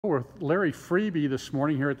With Larry Freeby this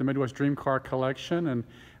morning here at the Midwest Dream Car Collection, and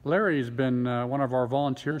Larry's been one of our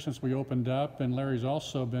volunteers since we opened up, and Larry's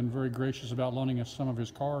also been very gracious about loaning us some of his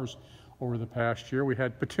cars over the past year. We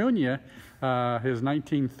had Petunia, his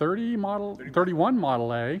 1930 model, 31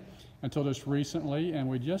 Model A until just recently, and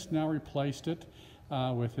we just now replaced it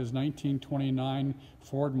with his 1929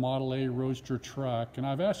 Ford Model A Roadster truck. And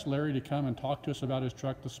I've asked Larry to come and talk to us about his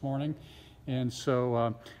truck this morning. And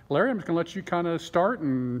so, Larry, I'm just going to let you kind of start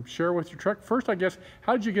and share with your truck. First, I guess,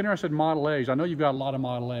 how did you get interested in Model A's? I know you've got a lot of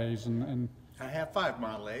Model A's. I have 5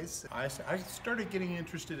 Model A's. I started getting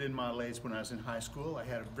interested in Model A's when I was in high school. I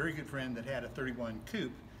had a very good friend that had a 31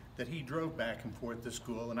 Coupe that he drove back and forth to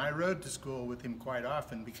school, and I rode to school with him quite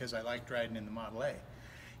often because I liked riding in the Model A.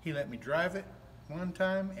 He let me drive it one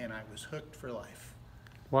time, and I was hooked for life.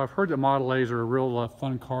 Well, I've heard that Model A's are a real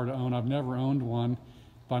fun car to own. I've never owned one.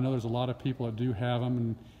 I know there's a lot of people that do have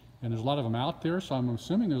them, and there's a lot of them out there, so I'm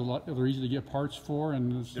assuming they're easy to get parts for.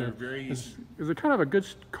 And they're very easy. Is it kind of a good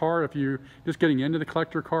car if you just getting into the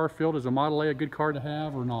collector car field? Is a Model A a good car to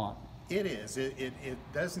have or not? It is. It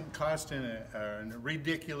doesn't cost a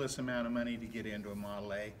ridiculous amount of money to get into a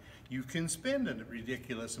Model A. You can spend a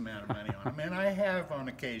ridiculous amount of money on them, and I have on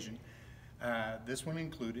occasion, this one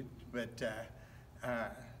included, but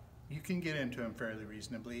you can get into them fairly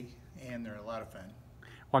reasonably, and they're a lot of fun.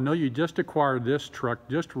 Well, I know you just acquired this truck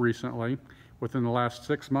just recently, within the last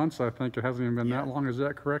 6 months. I think it hasn't even been that long. Is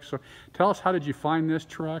that correct? So tell us, how did you find this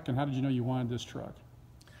truck, and how did you know you wanted this truck?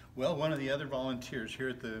 Well, one of the other volunteers here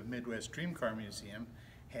at the Midwest Dream Car Museum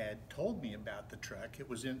had told me about the truck. It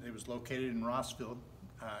was located in Rossville,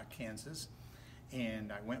 Kansas,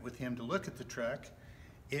 and I went with him to look at the truck.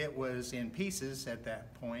 It was in pieces at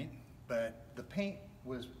that point, but the paint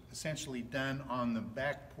was essentially done on the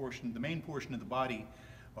back portion. The main portion of the body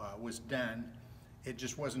was done. It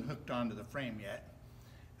just wasn't hooked onto the frame yet.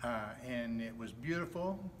 And it was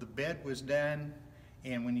beautiful. The bed was done,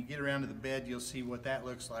 and when you get around to the bed, you'll see what that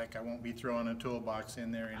looks like. I won't be throwing a toolbox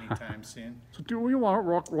in there anytime soon. So do we want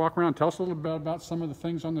to walk around and tell us a little bit about some of the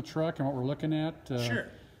things on the truck and what we're looking at? Sure.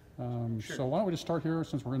 Sure. So why don't we just start here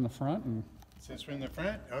since we're in the front? Since we're in the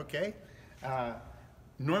front, okay.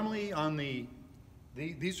 Normally on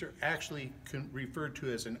these are actually referred to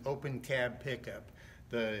as an open cab pickup.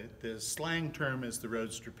 The slang term is the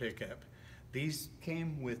Roadster pickup. These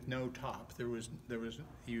came with no top.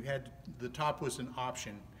 The top was an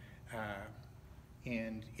option,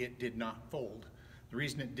 and it did not fold. The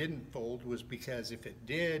reason it didn't fold was because if it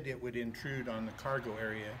did, it would intrude on the cargo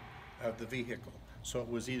area of the vehicle. So it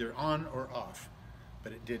was either on or off,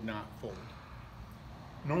 but it did not fold.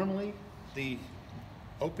 Normally, the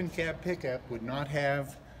open cab pickup would not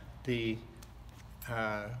have the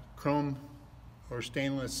chrome or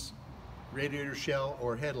stainless radiator shell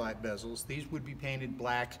or headlight bezels. These would be painted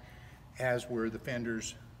black, as were the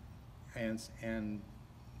fenders and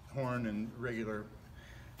horn and regular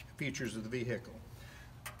features of the vehicle.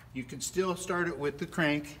 You could still start it with the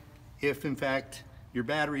crank if in fact your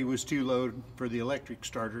battery was too low for the electric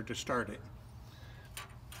starter to start it.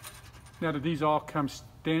 Now, did these all come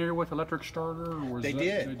standard with electric starter? Or was They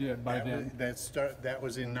did. They did by then. That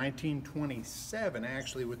was in 1927,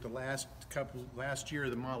 actually, with the last year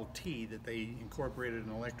of the Model T, that they incorporated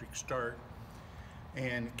an electric start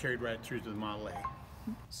and carried right through to the Model A.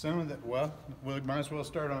 Some of the, well, we might as well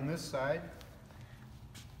start on this side.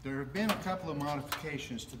 There have been a couple of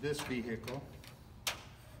modifications to this vehicle.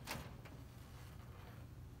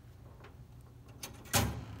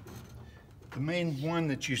 The main one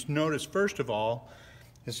that you notice first of all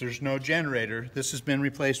is there's no generator. This has been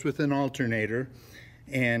replaced with an alternator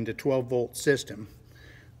and a 12-volt system.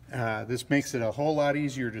 This makes it a whole lot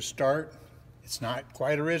easier to start. It's not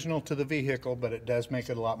quite original to the vehicle, but it does make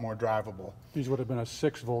it a lot more drivable. These would have been a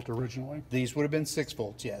 6-volt originally. These would have been 6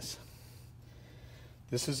 volts, yes.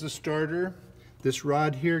 This is the starter. This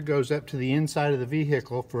rod here goes up to the inside of the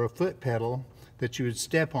vehicle for a foot pedal that you would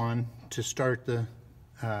step on to start the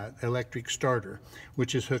electric starter,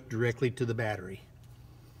 which is hooked directly to the battery.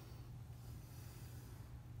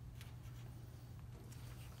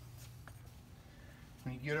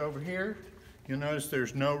 When you get over here, you'll notice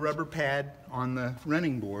there's no rubber pad on the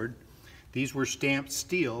running board. These were stamped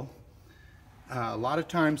steel. A lot of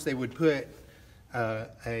times they would put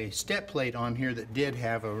a step plate on here that did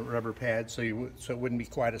have a rubber pad, so it wouldn't be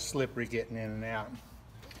quite as slippery getting in and out.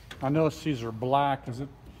 I noticed these are black.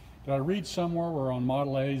 Did I read somewhere where on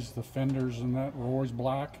Model A's the fenders and that were always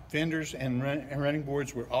black? Fenders and running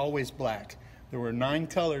boards were always black. There were 9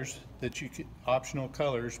 colors that you could, optional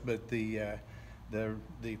colors, but the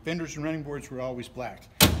fenders and running boards were always black.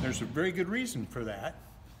 There's a very good reason for that.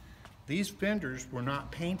 These fenders were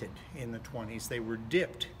not painted in the 20s, they were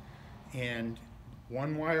dipped. And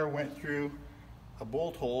one wire went through a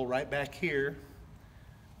bolt hole right back here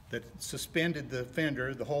that suspended the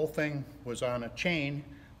fender. The whole thing was on a chain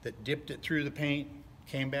that dipped it through the paint,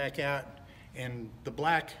 came back out, and the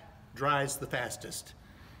black dries the fastest.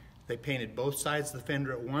 They painted both sides of the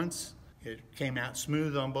fender at once. It came out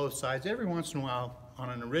smooth on both sides. Every once in a while, on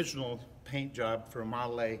an original paint job for a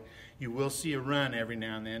Model A, you will see a run every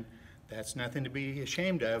now and then. That's nothing to be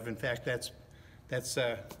ashamed of. In fact, that's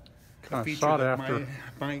a feature that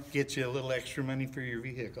might get you a little extra money for your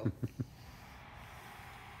vehicle.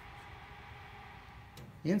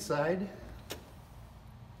 Inside,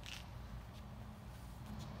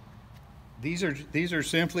 these are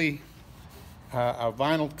simply a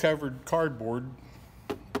vinyl covered cardboard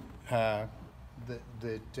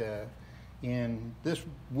and this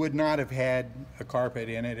would not have had a carpet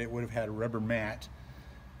in it. It would have had a rubber mat.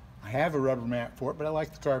 I have a rubber mat for it, but I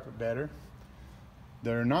like the carpet better.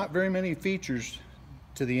 There are not very many features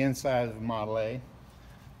to the inside of the Model A.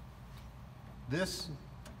 This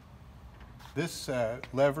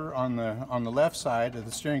lever on the left side of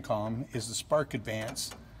the steering column is the spark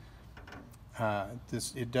advance.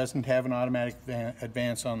 It doesn't have an automatic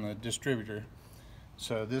advance on the distributor,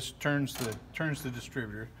 so this turns the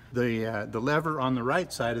distributor. The lever on the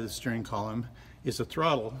right side of the steering column is a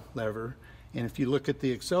throttle lever, and if you look at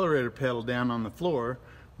the accelerator pedal down on the floor,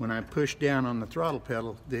 when I push down on the throttle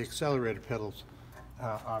pedal, the accelerator pedal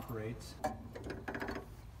operates.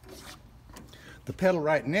 The pedal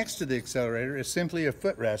right next to the accelerator is simply a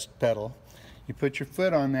footrest pedal. You put your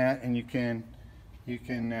foot on that, and you can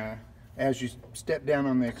as you step down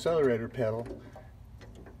on the accelerator pedal,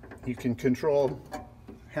 you can control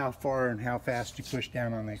how far and how fast you push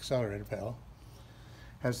down on the accelerator pedal.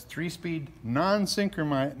 Has a 3-speed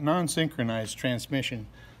non-synchronized transmission,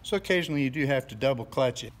 so occasionally you do have to double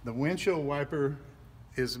clutch it. The windshield wiper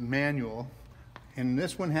is manual, and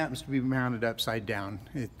this one happens to be mounted upside down.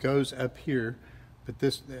 It goes up here, but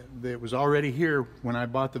it was already here when I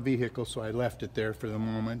bought the vehicle, so I left it there for the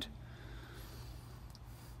moment.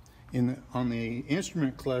 On the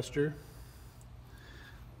instrument cluster,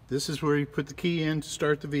 this is where you put the key in to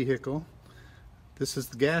start the vehicle. This is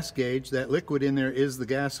the gas gauge. That liquid in there is the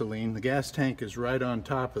gasoline. The gas tank is right on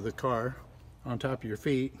top of the car, on top of your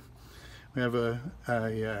feet. We have a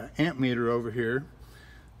amp meter over here.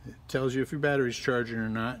 It tells you if your battery's charging or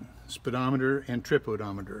not, speedometer and trip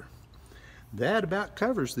odometer. That about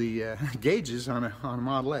covers the gauges on a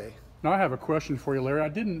Model A. Now I have a question for you, Larry. I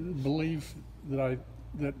didn't believe that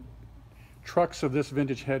trucks of this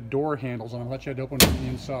vintage had door handles on them, let you had to open them from the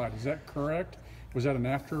inside. Is that correct? Was that an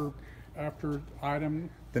after item?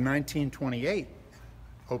 The 1928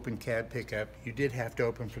 open cab pickup, you did have to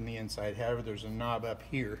open from the inside. However, there's a knob up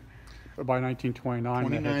here. But by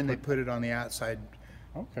 1929, they put it on the outside.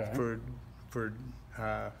 Okay.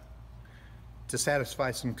 To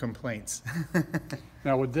satisfy some complaints.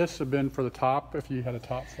 Now, would this have been for the top if you had a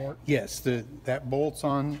top for it? Yes, that bolts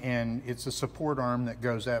on, and it's a support arm that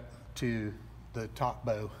goes up to the top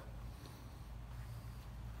bow.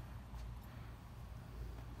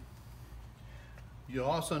 You'll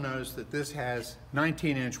also notice that this has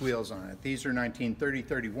 19-inch wheels on it. These are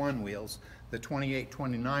 1930-31 wheels. The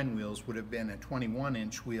 28-29 wheels would have been a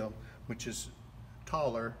 21-inch wheel, which is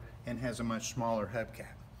taller and has a much smaller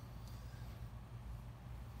hubcap.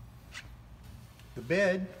 The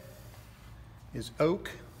bed is oak.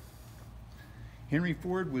 Henry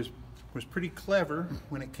Ford was pretty clever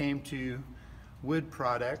when it came to wood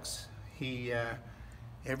products.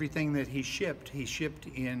 Everything that he shipped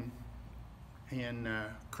in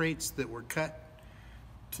crates that were cut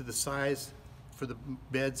to the size for the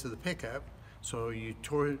beds of the pickup. So you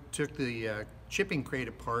took the shipping crate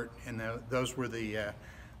apart, and those were the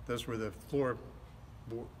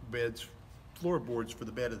floorboards for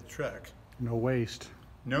the bed of the truck. No waste.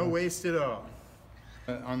 No waste at all.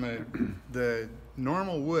 On the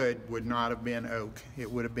normal wood would not have been oak.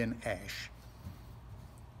 It would have been ash.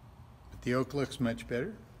 But the oak looks much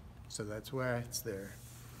better, so that's why it's there.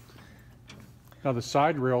 Now the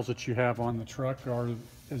side rails that you have on the truck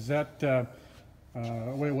is that the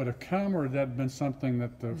way it would have come, or had that been something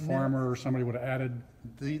that the farmer or somebody would have added?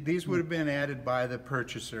 These would have been added by the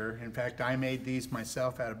purchaser. In fact, I made these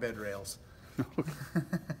myself out of bed rails.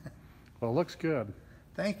 Well, it looks good.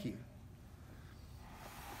 Thank you.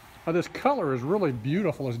 Now, this color is really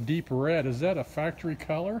beautiful. It's deep red. Is that a factory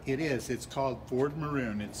color? It is. It's called Ford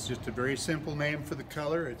Maroon. It's just a very simple name for the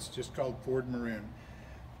color. It's just called Ford Maroon.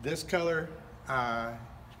 This color had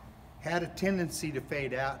a tendency to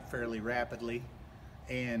fade out fairly rapidly.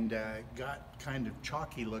 and got kind of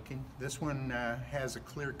chalky looking. This one has a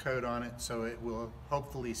clear coat on it, so it will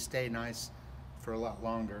hopefully stay nice for a lot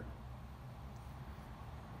longer.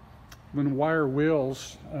 When wire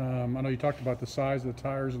wheels, I know you talked about the size of the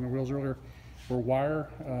tires and the wheels earlier, were wire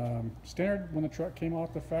standard when the truck came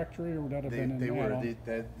off the factory, or would that have been They an were. add-on?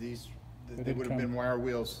 They would have been wire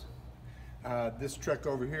wheels. This truck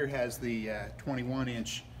over here has the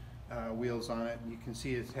 21-inch wheels on it. You can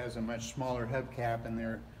see it has a much smaller hubcap, and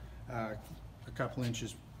they're a couple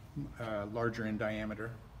inches larger in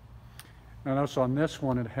diameter. And also on this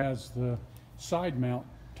one, it has the side mount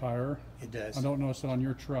tire. It does. I don't notice it on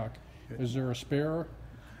your truck. Is there a spare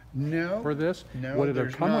No. for this? No, Would it have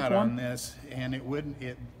there's come with not one? on this, and it wouldn't.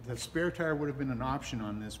 The spare tire would have been an option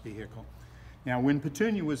on this vehicle. Now, when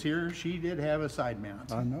Petunia was here, she did have a side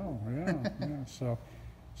mount. I know, yeah, yeah.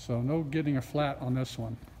 So no getting a flat on this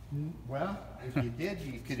one. Well, if you did,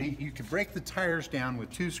 you could break the tires down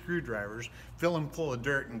with 2 screwdrivers, fill them full of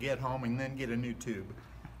dirt, and get home, and then get a new tube.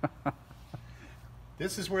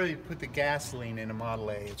 This is where you put the gasoline in a Model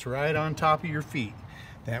A. It's right on top of your feet.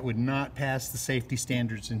 That would not pass the safety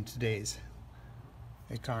standards in today's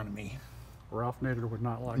economy. Ralph Nader would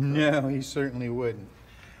not like that. No, he certainly wouldn't.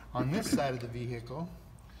 On this side of the vehicle,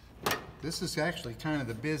 this is actually kind of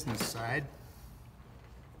the business side.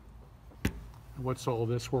 What's all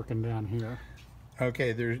this working down here?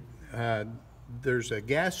 Okay, there's a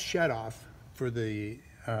gas shutoff for the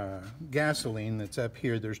gasoline that's up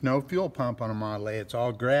here. There's no fuel pump on a Model A. It's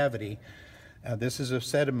all gravity. This is a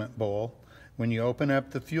sediment bowl. When you open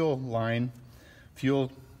up the fuel line,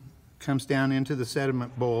 fuel comes down into the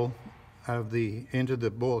sediment bowl of the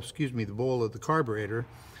bowl of the carburetor.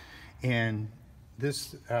 And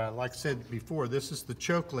this, like I said before, this is the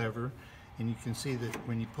choke lever, and you can see that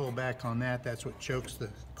when you pull back on that, that's what chokes the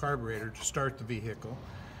carburetor to start the vehicle.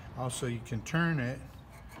 Also, you can turn it,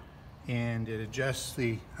 and it adjusts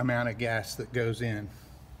the amount of gas that goes in.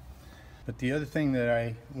 But the other thing that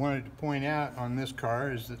I wanted to point out on this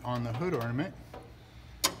car is that on the hood ornament,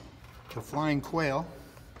 the flying quail,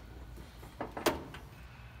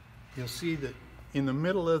 you'll see that in the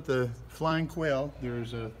middle of the flying quail,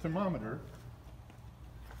 there's a thermometer.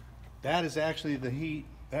 That is actually the heat,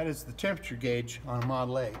 that is the temperature gauge on a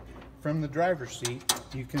Model A. From the driver's seat,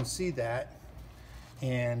 you can see that.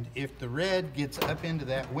 And if the red gets up into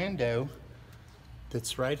that window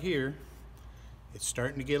that's right here, it's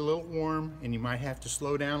starting to get a little warm, and you might have to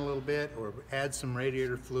slow down a little bit or add some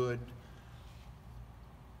radiator fluid,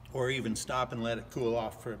 or even stop and let it cool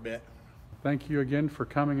off for a bit. Thank you again for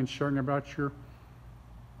coming and sharing about your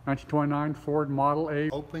 1929 Ford Model A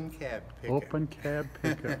Open cab pickup. open cab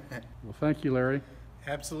pickup. Well, thank you, Larry.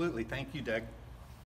 Absolutely. Thank you, Doug.